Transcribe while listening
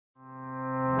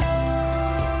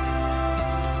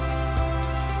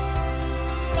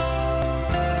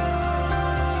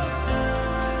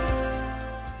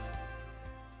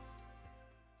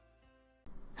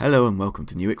Hello and welcome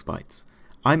to Nuix Bytes.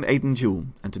 I'm Aidan Jewell,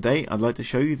 and today I'd like to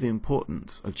show you the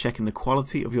importance of checking the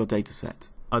quality of your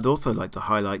dataset. I'd also like to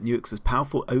highlight Nuix's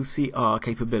powerful OCR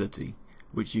capability,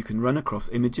 which you can run across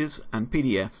images and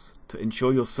PDFs to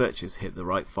ensure your searches hit the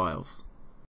right files.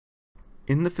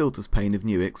 In the Filters pane of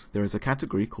Nuix, there is a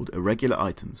category called Irregular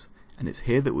Items, and it's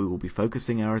here that we will be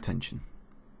focusing our attention.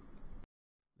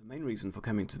 The main reason for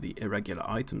coming to the Irregular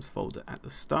Items folder at the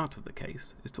start of the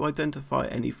case is to identify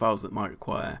any files that might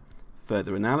require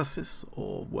further analysis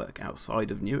or work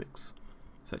outside of Nuix,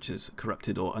 such as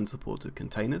corrupted or unsupported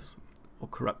containers or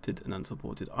corrupted and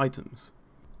unsupported items.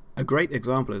 A great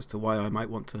example as to why I might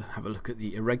want to have a look at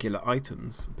the irregular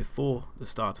items before the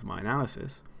start of my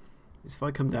analysis is if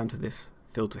I come down to this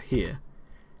filter here.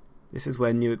 This is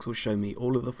where Nuix will show me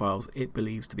all of the files it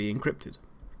believes to be encrypted.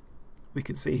 We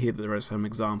can see here that there are some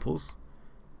examples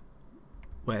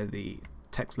where the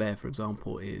text layer, for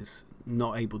example, is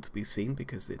not able to be seen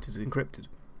because it is encrypted.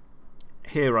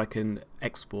 Here I can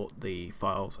export the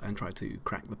files and try to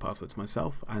crack the passwords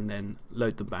myself and then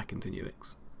load them back into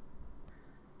Nuix.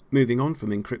 Moving on from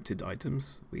encrypted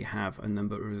items, we have a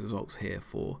number of results here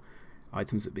for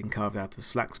items that have been carved out of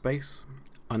slack space,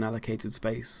 unallocated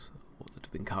space, or that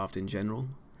have been carved in general,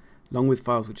 along with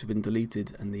files which have been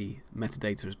deleted and the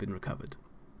metadata has been recovered.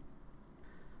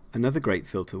 Another great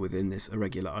filter within this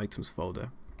irregular items folder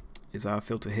is our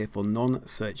filter here for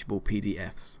non-searchable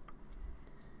PDFs.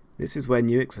 This is where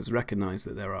Nuix has recognized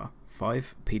that there are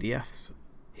 5 PDFs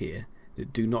here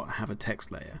that do not have a text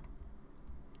layer.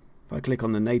 If I click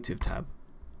on the native tab,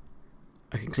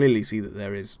 I can clearly see that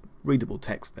there is readable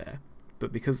text there,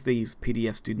 but because these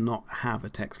PDFs do not have a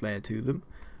text layer to them,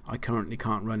 I currently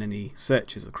can't run any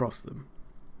searches across them.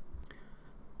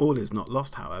 All is not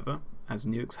lost, however, as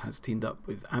Nuix has teamed up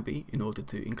with Abby in order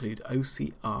to include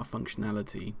OCR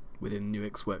functionality within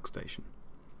Nuix Workstation.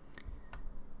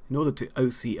 In order to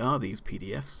OCR these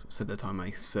PDFs so that I may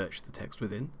search the text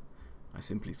within, I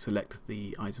simply select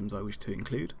the items I wish to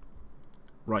include,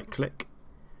 right-click,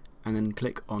 and then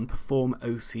click on Perform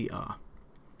OCR.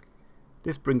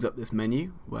 This brings up this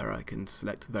menu where I can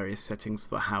select various settings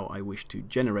for how I wish to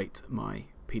generate my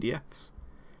PDFs,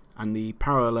 and the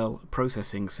parallel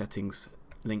processing settings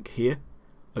link here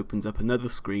opens up another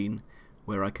screen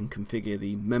where I can configure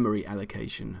the memory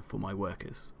allocation for my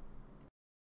workers.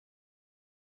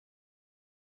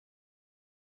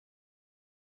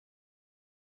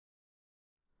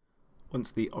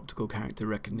 Once the optical character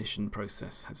recognition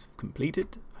process has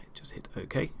completed, I just hit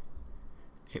OK.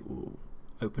 It will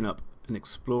open up an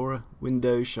Explorer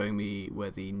window showing me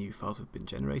where the new files have been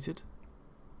generated,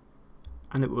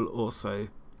 and it will also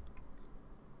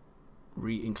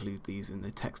re-include these in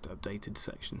the text updated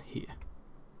section here.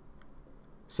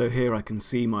 So here I can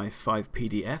see my 5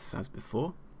 PDFs as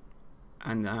before,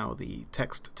 and now the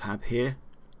text tab here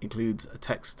includes a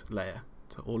text layer,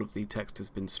 so all of the text has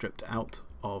been stripped out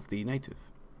of the native.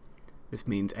 This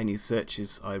means any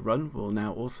searches I run will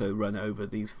now also run over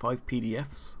these 5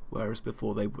 PDFs, whereas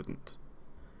before they wouldn't.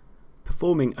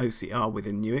 Performing OCR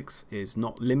within Nuix is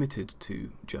not limited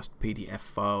to just PDF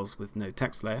files with no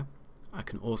text layer. I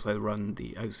can also run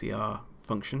the OCR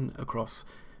function across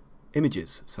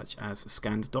images such as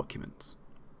scanned documents.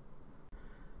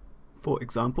 For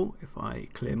example, if I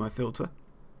clear my filter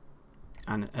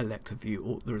and elect to view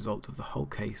all the result of the whole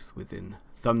case within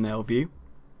thumbnail view,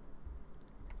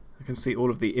 I can see all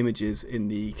of the images in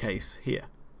the case here.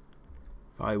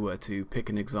 If I were to pick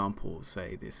an example,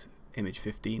 say this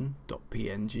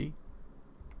image15.png,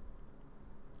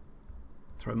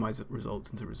 throw my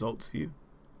results into results view.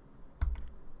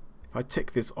 If I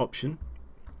tick this option,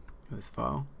 this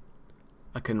file,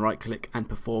 I can right click and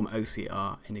perform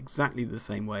OCR in exactly the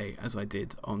same way as I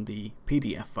did on the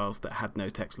PDF files that had no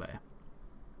text layer.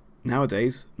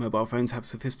 Nowadays, mobile phones have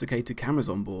sophisticated cameras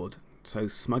on board, so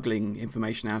smuggling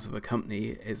information out of a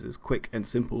company is as quick and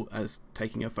simple as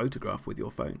taking a photograph with your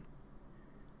phone.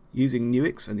 Using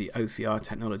Nuix and the OCR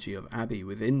technology of Abby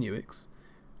within Nuix,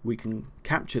 we can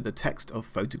capture the text of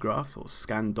photographs or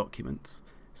scanned documents,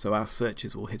 so our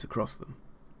searches will hit across them.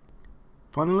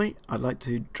 Finally, I'd like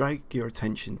to drag your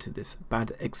attention to this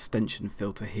bad extension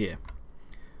filter here.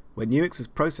 When Nuix is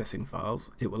processing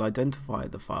files, it will identify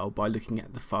the file by looking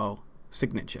at the file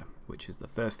signature, which is the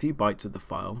first few bytes of the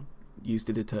file used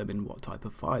to determine what type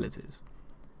of file it is.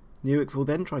 Nuix will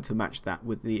then try to match that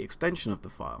with the extension of the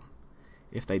file.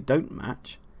 If they don't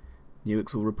match,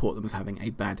 Nuix will report them as having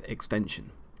a bad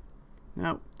extension.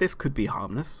 Now, this could be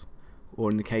harmless, or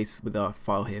in the case with our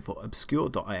file here for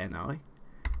obscure.ini,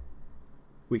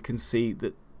 we can see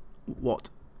that what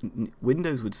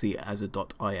Windows would see as a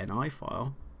 .ini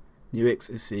file, Nuix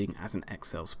is seeing as an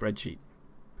Excel spreadsheet.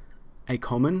 A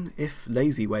common, if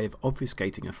lazy, way of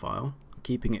obfuscating a file,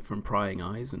 keeping it from prying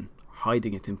eyes and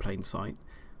hiding it in plain sight,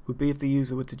 would be if the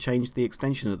user were to change the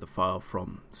extension of the file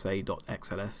from, say,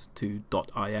 .xls to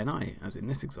 .ini, as in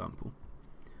this example.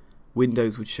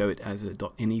 Windows would show it as a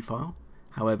 .ini file,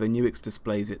 however Nuix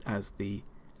displays it as the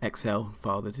XL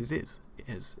file that it is. It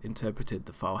has interpreted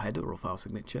the file header or file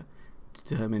signature,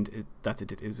 determined that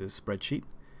it is a spreadsheet,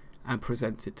 and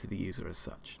presents it to the user as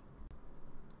such.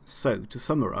 So, to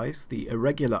summarize, the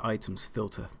irregular items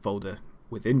filter folder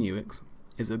within Nuix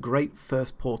is a great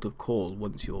first port of call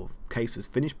once your case has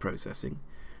finished processing,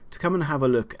 to come and have a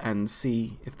look and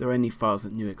see if there are any files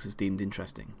that Nuix has deemed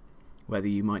interesting, whether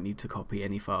you might need to copy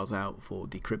any files out for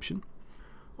decryption,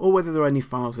 or whether there are any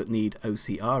files that need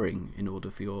OCRing in order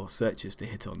for your searches to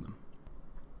hit on them.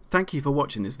 Thank you for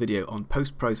watching this video on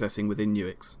post-processing within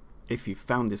Nuix. If you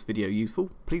found this video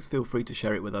useful, please feel free to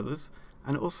share it with others,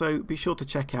 and also be sure to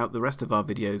check out the rest of our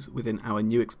videos within our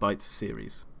Nuix Bytes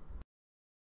series.